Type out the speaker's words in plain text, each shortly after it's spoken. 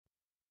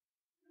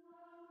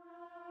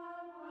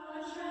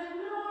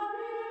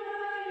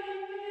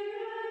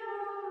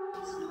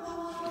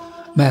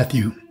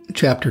Matthew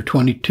chapter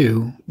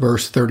 22,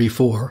 verse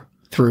 34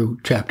 through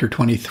chapter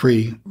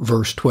 23,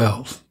 verse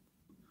 12,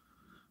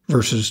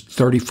 verses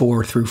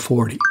 34 through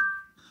 40.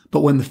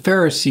 But when the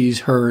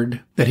Pharisees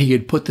heard that he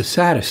had put the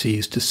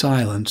Sadducees to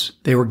silence,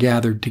 they were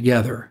gathered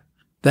together.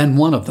 Then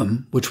one of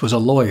them, which was a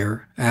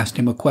lawyer, asked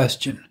him a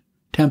question,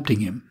 tempting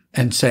him,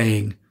 and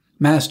saying,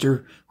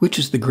 Master, which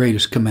is the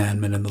greatest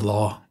commandment in the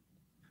law?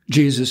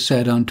 Jesus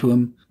said unto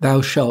him,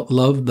 Thou shalt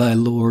love thy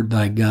Lord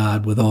thy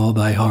God with all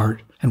thy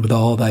heart, and with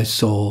all thy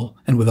soul,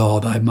 and with all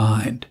thy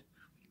mind.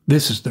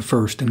 This is the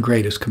first and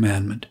greatest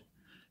commandment.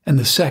 And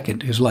the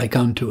second is like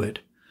unto it,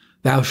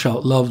 Thou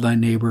shalt love thy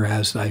neighbor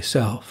as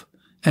thyself.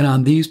 And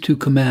on these two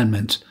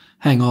commandments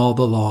hang all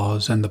the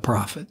laws and the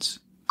prophets.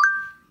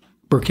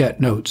 Burkett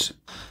notes,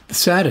 the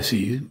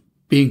Sadducees,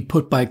 being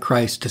put by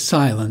Christ to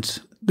silence,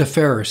 the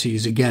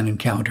Pharisees again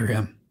encounter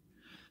him.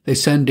 They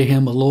send to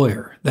him a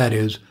lawyer, that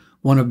is,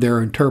 one of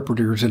their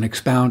interpreters and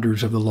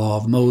expounders of the law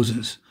of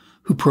Moses,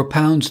 who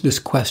propounds this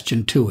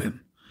question to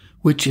him,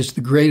 which is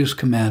the greatest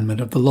commandment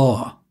of the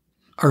law?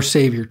 Our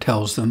Savior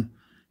tells them,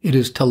 it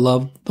is to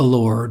love the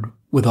Lord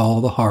with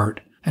all the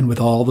heart, and with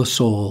all the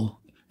soul,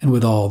 and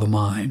with all the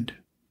mind.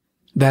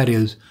 That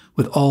is,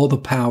 with all the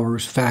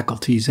powers,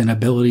 faculties, and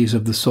abilities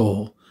of the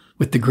soul,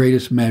 with the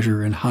greatest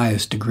measure and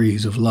highest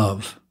degrees of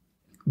love.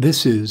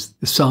 This is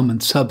the sum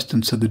and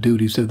substance of the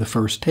duties of the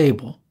first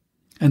table,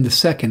 and the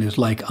second is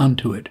like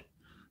unto it,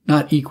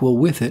 not equal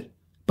with it,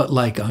 but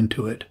like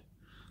unto it.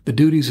 The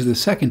duties of the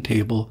second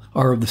table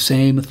are of the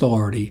same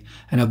authority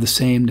and of the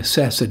same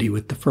necessity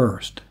with the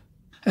first.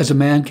 As a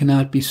man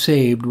cannot be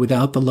saved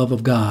without the love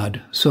of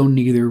God, so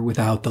neither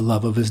without the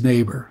love of his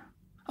neighbor.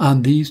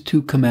 On these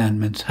two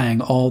commandments hang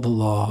all the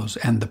laws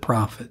and the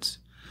prophets.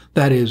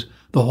 That is,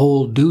 the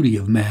whole duty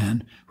of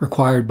man,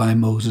 required by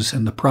Moses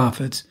and the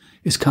prophets,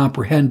 is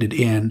comprehended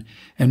in,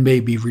 and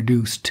may be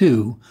reduced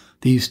to,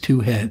 these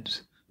two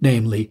heads,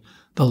 namely,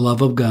 the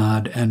love of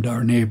God and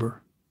our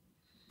neighbor.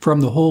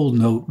 From the whole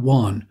note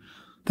 1,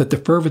 that the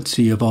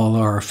fervency of all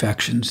our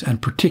affections,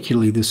 and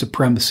particularly the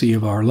supremacy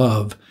of our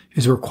love,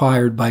 is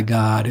required by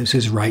God as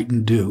his right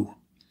and due.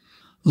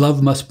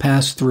 Love must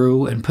pass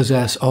through and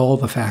possess all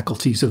the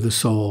faculties of the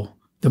soul.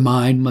 The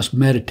mind must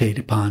meditate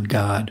upon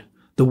God.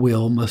 The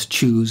will must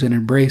choose and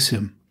embrace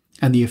him,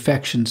 and the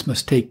affections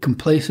must take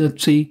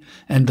complacency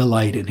and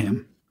delight in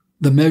him.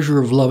 The measure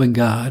of loving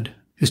God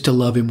is to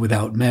love him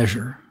without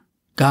measure.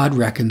 God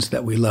reckons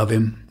that we love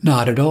him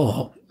not at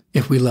all,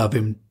 if we love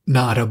him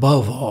not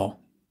above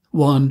all.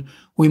 1,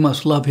 we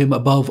must love him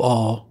above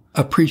all,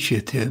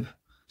 appreciative,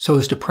 so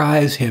as to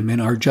prize him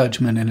in our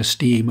judgment and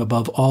esteem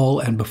above all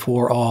and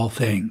before all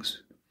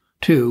things.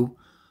 2,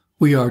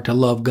 we are to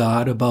love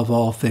God above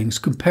all things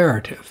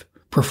comparative,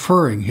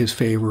 preferring his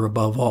favor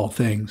above all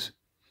things,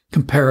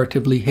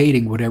 comparatively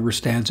hating whatever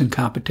stands in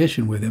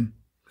competition with him.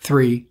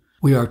 3,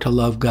 we are to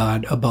love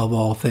God above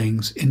all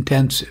things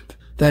intensive.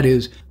 That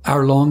is,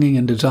 our longing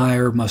and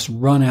desire must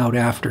run out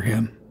after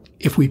him,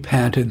 if we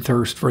pant and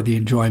thirst for the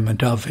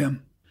enjoyment of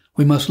him.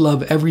 We must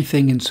love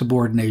everything in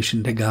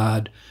subordination to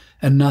God,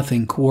 and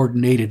nothing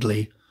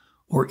coordinatedly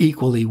or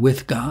equally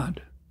with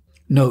God.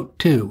 Note,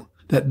 too,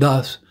 that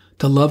thus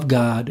to love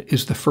God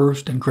is the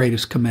first and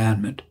greatest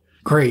commandment,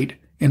 great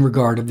in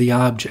regard of the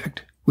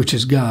object, which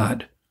is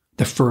God,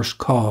 the first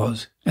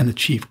cause and the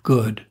chief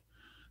good,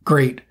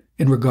 great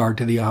in regard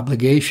to the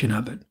obligation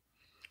of it.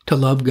 To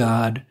love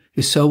God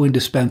is so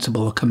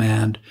indispensable a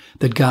command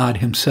that God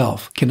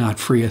himself cannot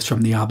free us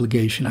from the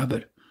obligation of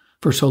it.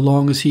 For so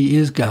long as he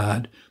is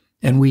God,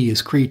 and we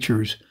as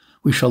creatures,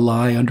 we shall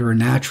lie under a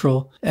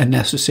natural and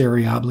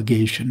necessary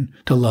obligation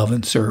to love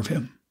and serve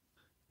him.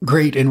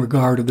 Great in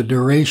regard of the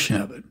duration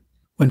of it.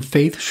 When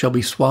faith shall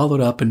be swallowed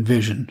up in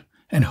vision,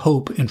 and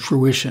hope in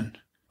fruition,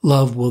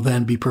 love will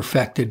then be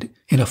perfected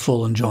in a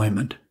full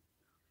enjoyment.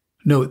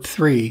 Note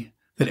 3,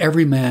 that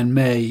every man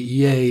may,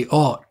 yea,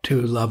 ought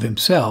to love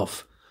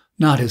himself,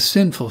 not his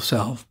sinful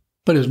self,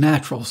 but his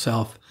natural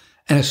self,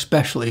 and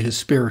especially his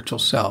spiritual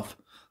self,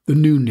 the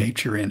new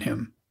nature in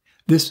him.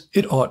 This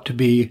it ought to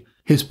be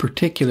his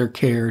particular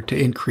care to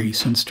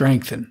increase and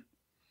strengthen.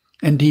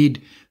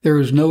 Indeed, there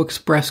is no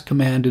express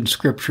command in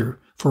Scripture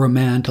for a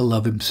man to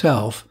love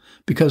himself,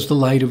 because the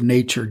light of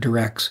nature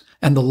directs,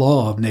 and the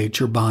law of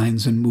nature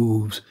binds and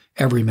moves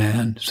every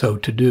man so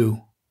to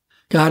do.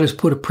 God has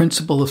put a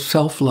principle of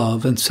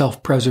self-love and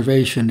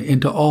self-preservation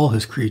into all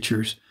his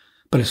creatures,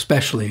 but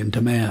especially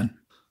into man.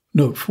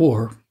 Note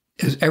 4,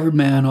 as every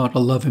man ought to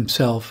love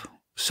himself,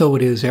 so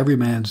it is every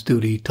man's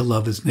duty to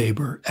love his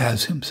neighbor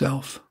as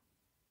himself.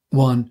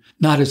 1,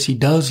 not as he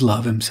does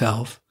love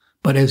himself,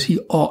 but as he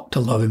ought to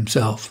love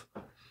himself,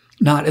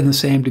 not in the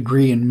same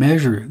degree and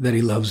measure that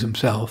he loves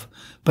himself,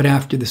 but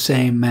after the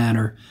same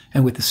manner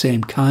and with the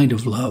same kind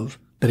of love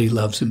that he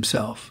loves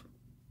himself.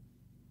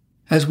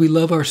 As we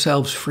love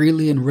ourselves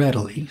freely and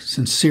readily,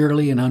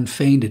 sincerely and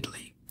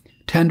unfeignedly,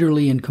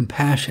 tenderly and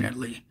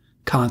compassionately,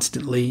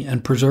 constantly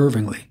and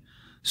preservingly,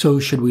 so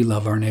should we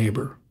love our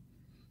neighbor.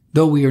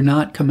 Though we are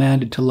not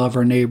commanded to love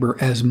our neighbor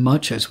as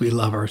much as we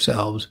love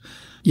ourselves,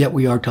 yet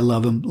we are to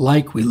love him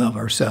like we love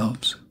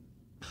ourselves.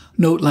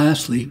 Note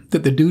lastly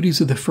that the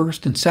duties of the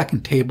first and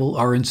second table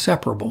are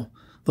inseparable.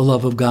 The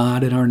love of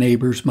God and our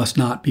neighbors must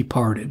not be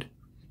parted.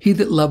 He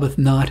that loveth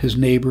not his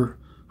neighbor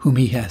whom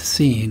he hath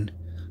seen,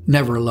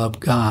 never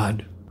loved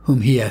God whom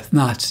he hath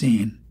not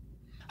seen.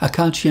 A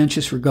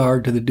conscientious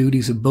regard to the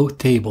duties of both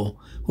tables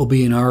will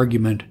be an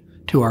argument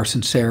to our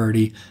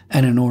sincerity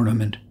and an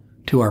ornament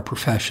to our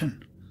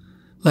profession.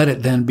 Let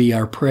it then be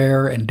our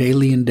prayer and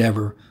daily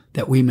endeavor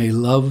that we may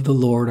love the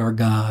Lord our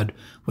God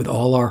with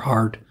all our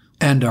heart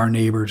and our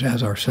neighbors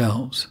as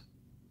ourselves.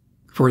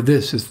 For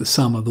this is the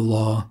sum of the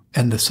law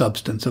and the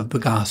substance of the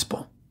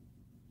gospel.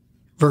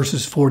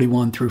 Verses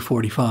 41 through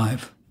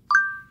 45.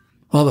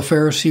 While the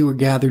Pharisees were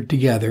gathered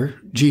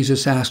together,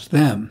 Jesus asked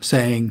them,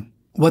 saying,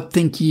 What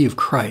think ye of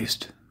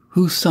Christ?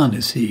 Whose son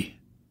is he?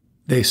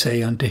 They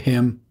say unto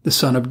him, The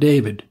son of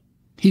David.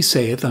 He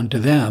saith unto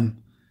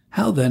them,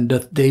 How then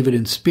doth David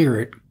in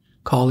spirit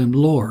call him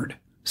Lord,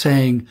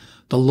 saying,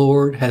 The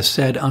Lord has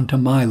said unto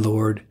my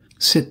Lord,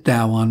 Sit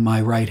thou on my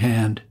right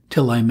hand,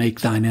 till I make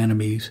thine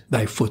enemies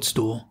thy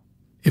footstool.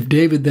 If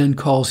David then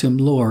calls him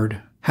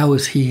Lord, how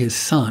is he his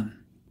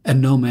son?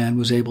 And no man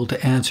was able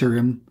to answer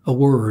him a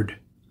word.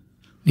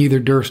 Neither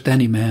durst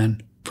any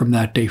man from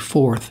that day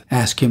forth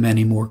ask him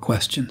any more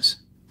questions.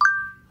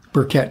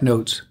 Burkett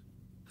notes,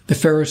 The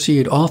Pharisee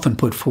had often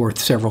put forth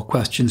several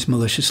questions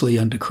maliciously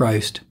unto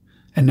Christ,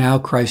 and now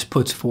Christ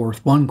puts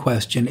forth one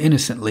question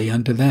innocently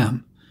unto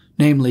them,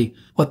 namely,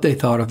 what they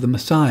thought of the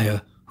Messiah,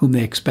 whom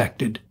they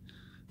expected.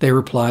 They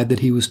replied that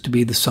he was to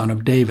be the son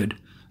of David,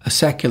 a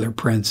secular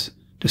prince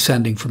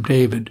descending from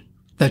David,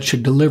 that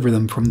should deliver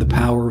them from the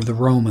power of the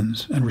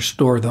Romans and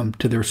restore them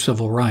to their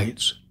civil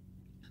rights.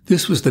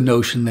 This was the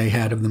notion they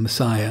had of the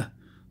Messiah,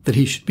 that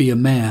he should be a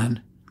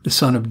man, the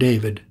son of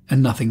David,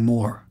 and nothing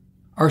more.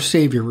 Our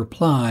Savior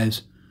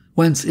replies,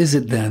 Whence is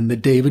it then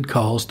that David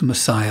calls the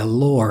Messiah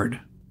Lord?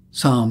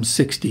 Psalm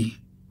 60,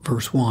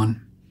 verse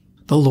 1.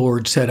 The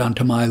Lord said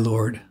unto my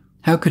Lord,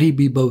 How could he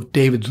be both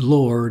David's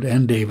Lord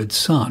and David's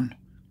son?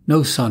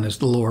 No son is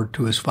the Lord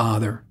to his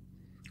father.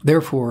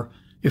 Therefore,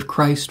 if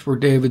Christ were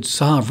David's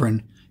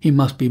sovereign, he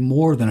must be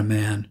more than a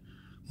man,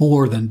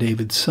 more than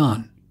David's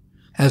son.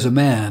 As a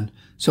man,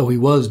 so he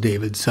was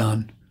David's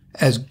son.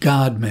 As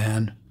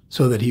God-man,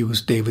 so that he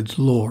was David's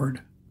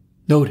Lord.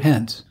 Note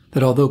hence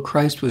that although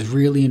Christ was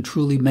really and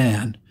truly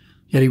man,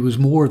 yet he was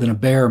more than a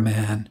bare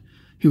man.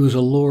 He was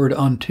a Lord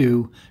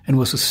unto and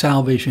was a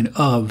salvation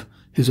of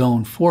his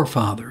own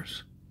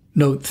forefathers.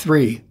 Note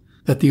 3,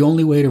 that the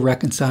only way to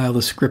reconcile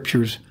the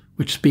scriptures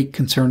which speak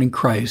concerning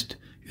Christ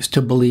is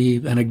to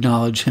believe and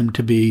acknowledge him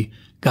to be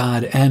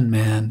God and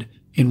man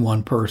in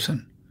one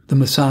person. The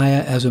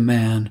Messiah as a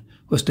man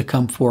was to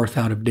come forth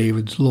out of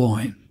David's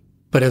loin,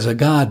 but as a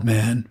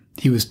God-man,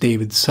 he was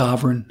David's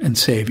sovereign and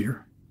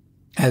Savior.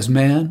 As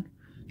man,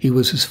 he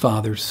was his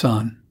father's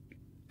son.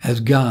 As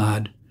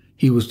God,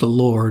 he was the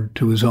Lord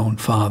to his own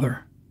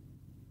Father.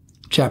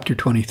 Chapter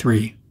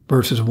 23,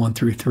 verses 1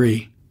 through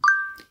 3.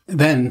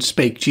 Then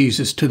spake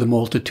Jesus to the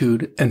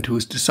multitude and to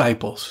his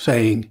disciples,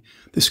 saying,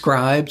 The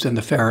scribes and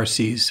the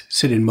Pharisees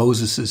sit in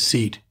Moses'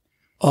 seat.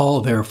 All,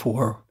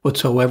 therefore,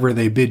 whatsoever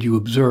they bid you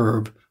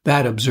observe,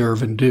 that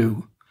observe and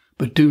do.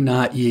 But do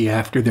not ye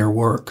after their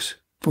works,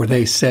 for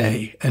they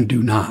say and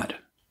do not.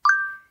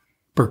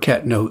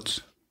 Burkett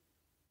notes,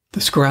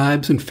 The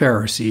scribes and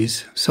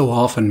Pharisees, so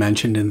often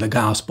mentioned in the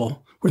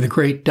Gospel, were the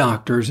great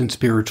doctors and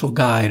spiritual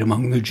guide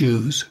among the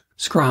Jews.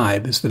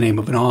 Scribe is the name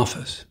of an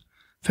office.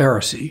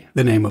 Pharisee,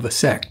 the name of a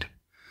sect.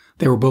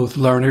 They were both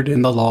learned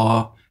in the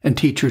law and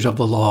teachers of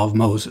the law of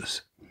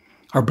Moses.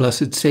 Our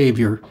blessed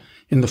Savior,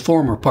 in the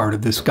former part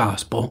of this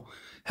gospel,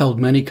 held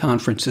many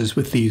conferences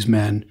with these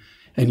men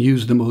and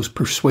used the most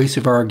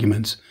persuasive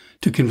arguments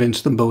to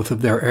convince them both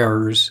of their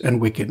errors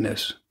and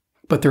wickedness.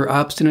 But their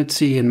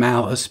obstinacy and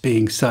malice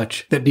being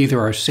such that neither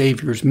our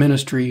Savior's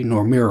ministry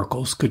nor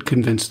miracles could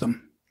convince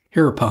them.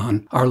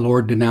 Hereupon, our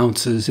Lord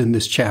denounces in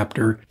this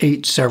chapter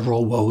 8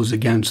 several woes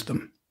against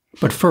them.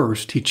 But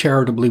first, he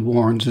charitably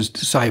warns his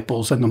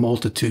disciples and the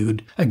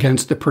multitude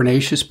against the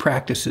pernicious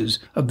practices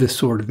of this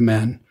sort of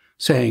men,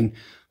 saying,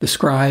 The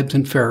scribes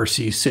and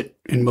Pharisees sit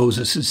in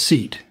Moses'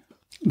 seat.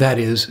 That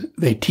is,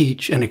 they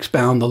teach and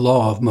expound the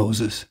law of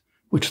Moses,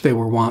 which they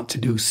were wont to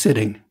do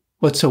sitting.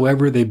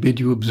 Whatsoever they bid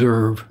you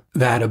observe,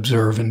 that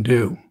observe and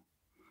do.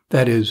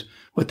 That is,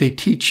 what they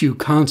teach you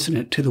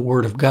consonant to the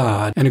word of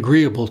God and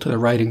agreeable to the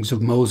writings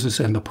of Moses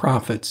and the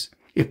prophets.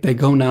 If they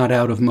go not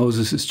out of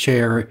Moses'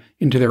 chair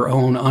into their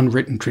own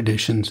unwritten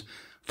traditions,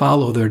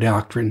 follow their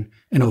doctrine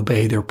and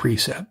obey their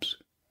precepts.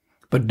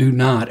 But do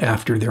not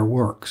after their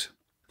works.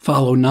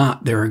 Follow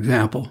not their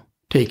example.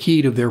 Take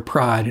heed of their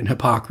pride and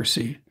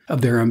hypocrisy,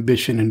 of their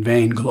ambition and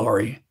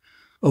vainglory.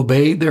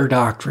 Obey their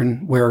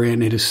doctrine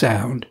wherein it is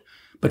sound,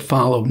 but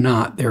follow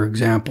not their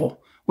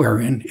example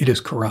wherein it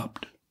is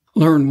corrupt.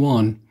 Learn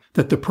 1,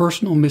 that the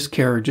personal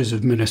miscarriages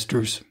of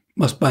ministers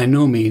must by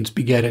no means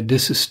beget a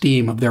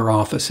disesteem of their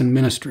office and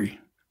ministry.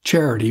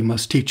 Charity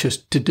must teach us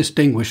to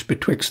distinguish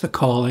betwixt the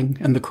calling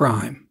and the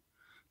crime.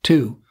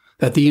 2,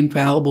 that the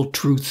infallible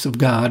truths of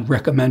God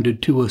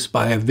recommended to us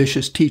by a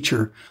vicious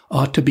teacher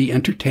ought to be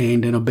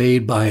entertained and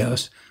obeyed by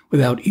us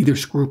without either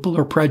scruple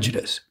or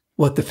prejudice.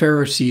 What the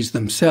Pharisees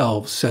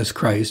themselves, says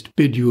Christ,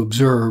 bid you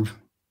observe,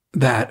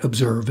 that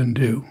observe and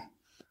do.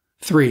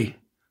 3.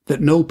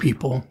 That no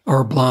people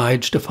are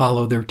obliged to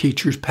follow their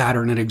teacher's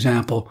pattern and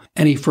example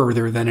any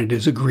further than it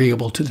is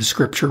agreeable to the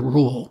Scripture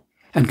rule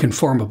and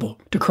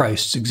conformable to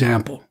Christ's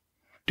example.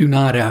 Do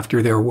not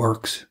after their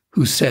works,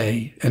 who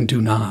say and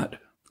do not.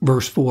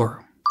 Verse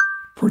 4.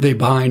 For they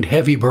bind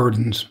heavy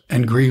burdens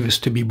and grievous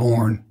to be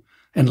borne,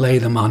 and lay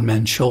them on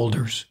men's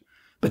shoulders,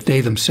 but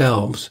they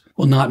themselves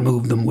will not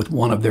move them with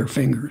one of their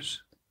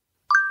fingers.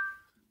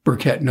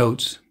 Burkett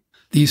notes,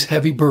 these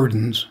heavy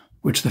burdens,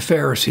 which the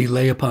Pharisee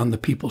lay upon the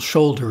people's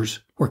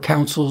shoulders, were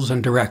counsels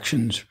and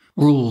directions,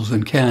 rules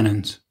and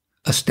canons,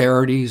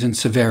 austerities and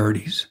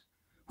severities,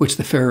 which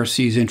the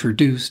Pharisees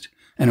introduced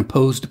and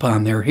imposed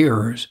upon their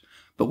hearers,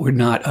 but would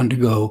not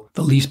undergo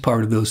the least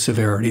part of those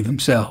severity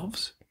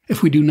themselves.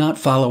 If we do not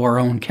follow our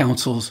own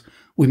counsels,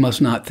 we must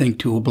not think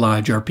to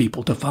oblige our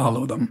people to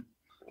follow them.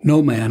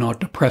 No man ought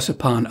to press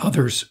upon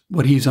others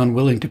what he is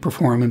unwilling to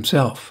perform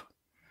himself.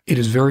 It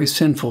is very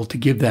sinful to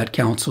give that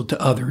counsel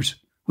to others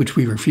which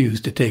we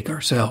refuse to take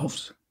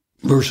ourselves.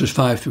 Verses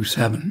 5 through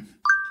 7.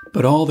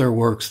 But all their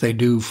works they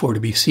do for to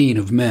be seen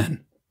of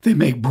men. They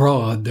make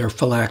broad their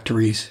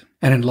phylacteries,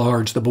 and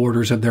enlarge the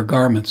borders of their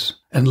garments,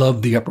 and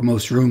love the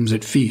uppermost rooms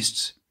at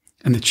feasts,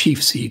 and the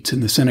chief seats in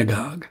the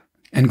synagogue,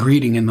 and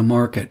greeting in the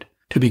market,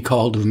 to be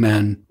called of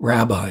men,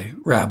 Rabbi,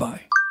 Rabbi.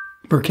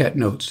 Burkett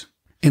notes,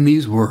 in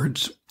these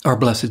words, our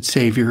blessed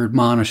Savior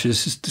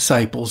admonishes his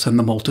disciples and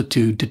the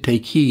multitude to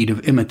take heed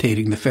of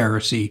imitating the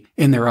Pharisee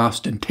in their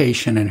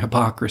ostentation and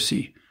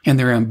hypocrisy, in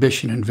their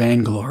ambition and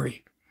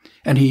vainglory,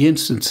 and he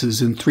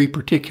instances in 3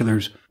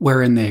 particulars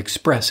wherein they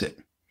express it.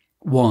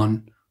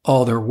 1.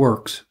 All their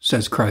works,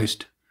 says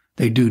Christ,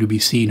 they do to be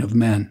seen of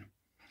men.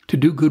 To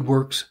do good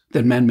works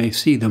that men may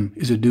see them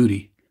is a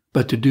duty,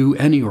 but to do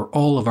any or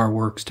all of our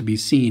works to be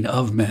seen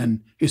of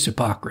men is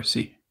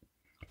hypocrisy.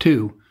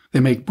 2.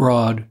 They make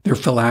broad their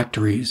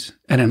phylacteries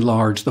and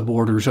enlarge the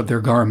borders of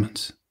their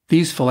garments.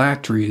 These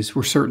phylacteries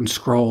were certain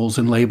scrolls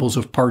and labels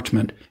of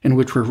parchment in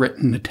which were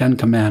written the 10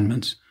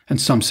 Commandments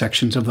and some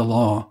sections of the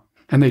law,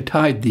 and they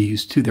tied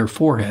these to their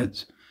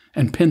foreheads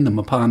and pinned them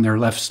upon their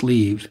left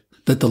sleeve,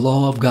 that the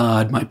law of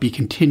God might be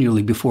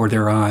continually before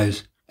their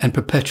eyes and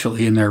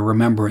perpetually in their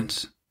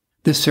remembrance.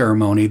 This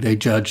ceremony they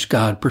judged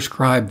God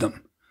prescribed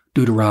them.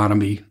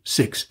 Deuteronomy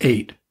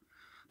 6:8.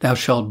 Thou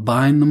shalt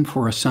bind them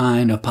for a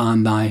sign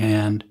upon thy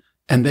hand,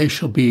 and they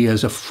shall be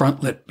as a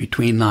frontlet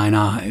between thine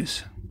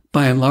eyes.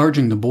 By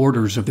enlarging the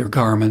borders of their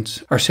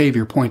garments, our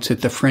Savior points at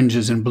the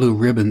fringes and blue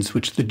ribbons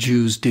which the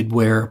Jews did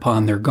wear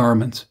upon their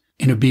garments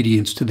in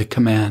obedience to the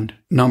command,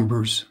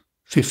 Numbers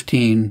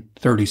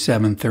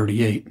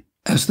 15:37-38.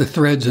 As the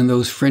threads in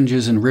those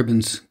fringes and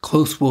ribbons,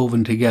 close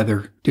woven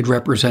together, did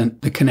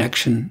represent the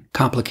connection,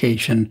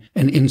 complication,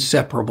 and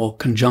inseparable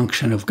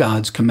conjunction of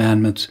God's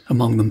commandments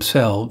among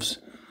themselves,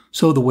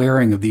 so the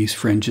wearing of these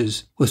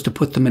fringes was to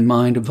put them in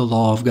mind of the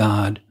law of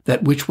God,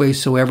 that which way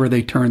soever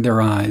they turned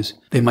their eyes,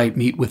 they might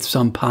meet with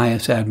some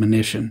pious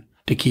admonition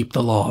to keep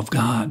the law of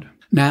God.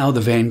 Now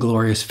the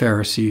vainglorious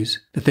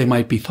Pharisees, that they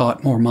might be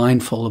thought more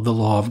mindful of the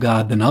law of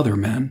God than other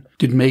men,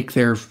 did make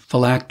their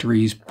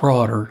phylacteries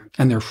broader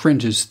and their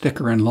fringes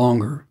thicker and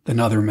longer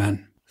than other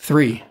men.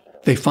 3.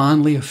 They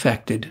fondly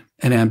affected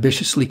and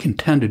ambitiously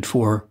contended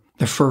for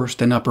the first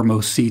and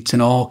uppermost seats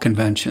in all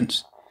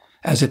conventions,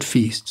 as at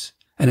feasts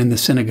and in the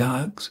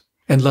synagogues,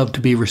 and loved to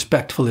be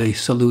respectfully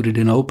saluted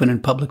in open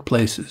and public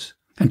places,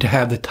 and to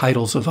have the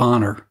titles of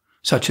honor,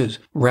 such as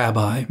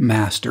Rabbi,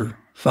 Master,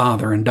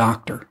 Father, and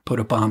Doctor, put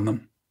upon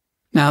them.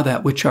 Now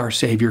that which our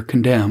Savior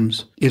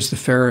condemns is the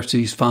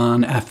Pharisees'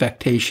 fond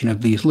affectation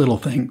of these little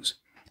things,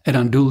 and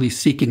unduly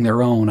seeking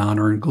their own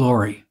honor and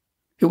glory.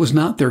 It was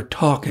not their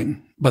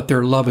talking, but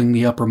their loving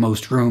the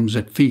uppermost rooms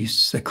at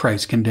feasts that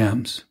Christ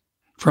condemns.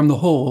 From the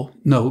whole,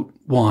 note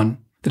 1,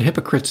 that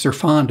hypocrites are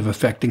fond of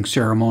affecting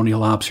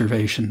ceremonial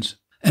observations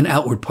and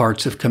outward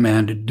parts of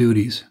commanded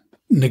duties,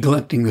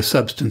 neglecting the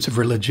substance of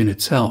religion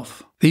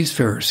itself. These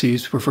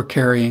Pharisees were for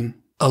carrying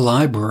a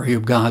library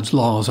of God's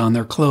laws on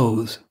their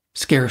clothes,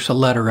 scarce a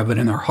letter of it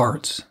in their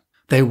hearts.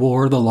 They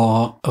wore the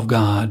law of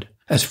God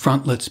as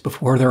frontlets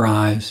before their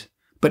eyes,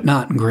 but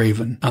not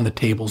engraven on the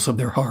tables of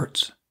their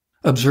hearts.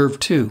 Observe,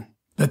 too,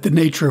 that the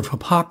nature of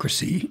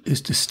hypocrisy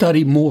is to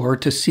study more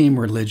to seem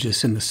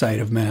religious in the sight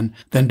of men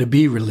than to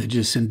be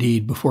religious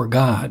indeed before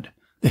God.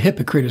 The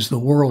hypocrite is the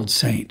world's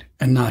saint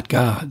and not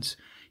God's.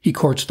 He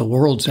courts the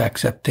world's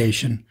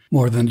acceptation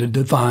more than the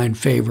divine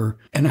favor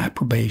and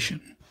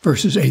approbation.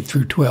 Verses 8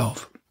 through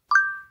 12.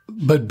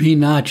 But be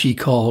not ye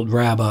called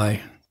Rabbi,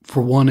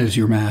 for one is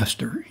your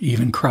master,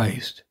 even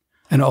Christ,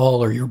 and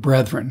all are your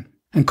brethren.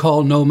 And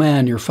call no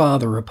man your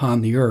father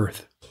upon the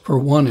earth, for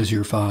one is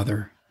your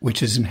Father,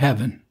 which is in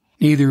heaven.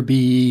 Neither be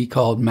ye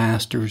called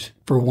masters,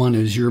 for one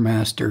is your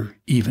master,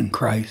 even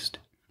Christ.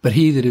 But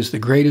he that is the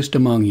greatest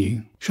among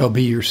you shall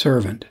be your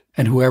servant,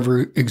 and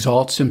whoever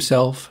exalts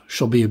himself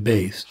shall be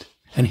abased,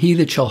 and he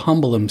that shall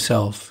humble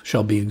himself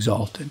shall be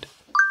exalted.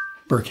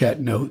 Burkett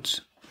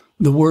notes,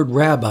 the word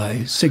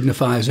rabbi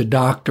signifies a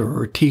doctor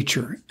or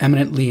teacher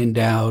eminently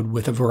endowed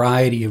with a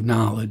variety of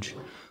knowledge,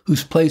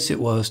 whose place it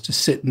was to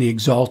sit in the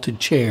exalted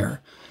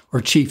chair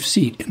or chief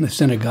seat in the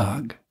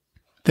synagogue.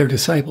 Their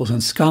disciples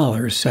and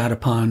scholars sat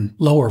upon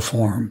lower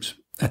forms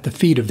at the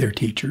feet of their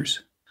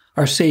teachers.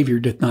 Our Savior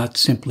did not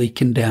simply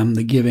condemn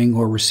the giving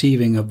or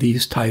receiving of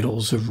these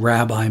titles of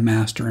rabbi,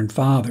 master, and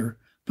father,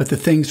 but the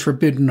things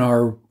forbidden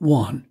are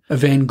 1. A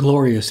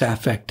vainglorious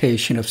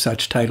affectation of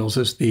such titles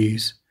as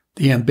these,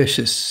 the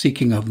ambitious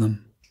seeking of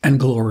them, and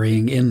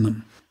glorying in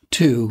them.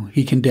 2.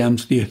 He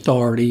condemns the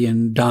authority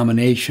and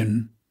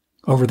domination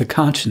over the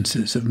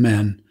consciences of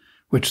men,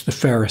 which the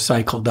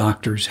Pharisaical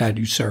doctors had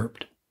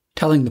usurped,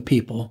 telling the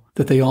people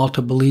that they ought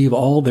to believe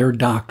all their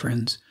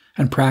doctrines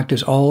and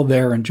practice all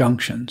their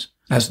injunctions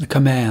as the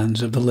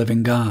commands of the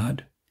living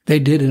God. They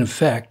did, in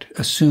effect,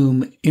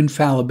 assume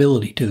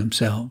infallibility to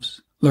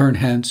themselves. Learn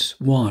hence,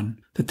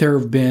 1, that there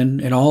have been,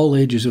 in all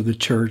ages of the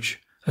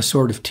Church, a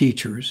sort of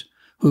teachers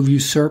who have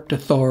usurped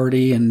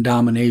authority and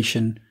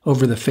domination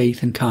over the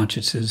faith and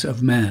consciences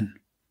of men.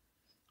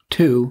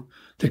 2,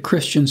 that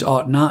Christians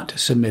ought not to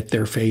submit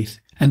their faith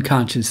and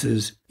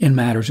consciences in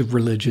matters of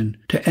religion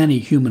to any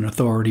human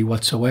authority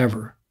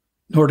whatsoever,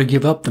 nor to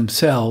give up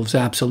themselves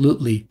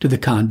absolutely to the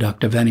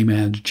conduct of any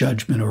man's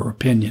judgment or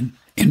opinion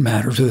in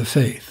matters of the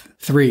faith.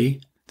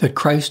 3, that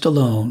Christ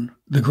alone,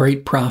 the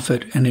great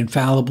prophet and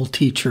infallible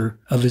teacher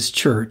of his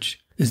church,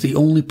 is the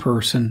only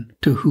person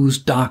to whose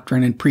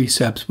doctrine and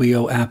precepts we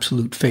owe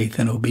absolute faith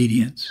and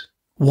obedience.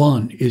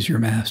 One is your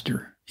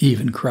master,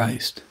 even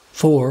Christ.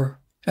 4,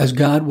 as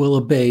God will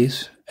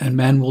abase and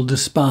men will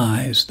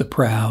despise the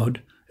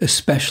proud,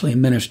 especially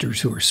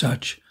ministers who are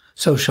such,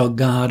 so shall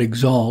God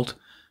exalt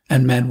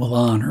and men will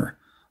honor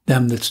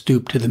them that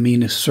stoop to the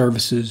meanest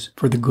services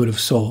for the good of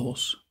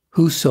souls.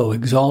 Whoso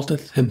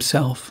exalteth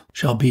himself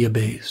shall be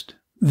abased.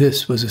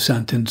 This was a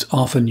sentence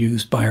often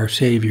used by our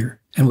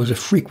Savior and was a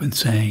frequent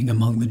saying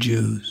among the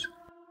Jews.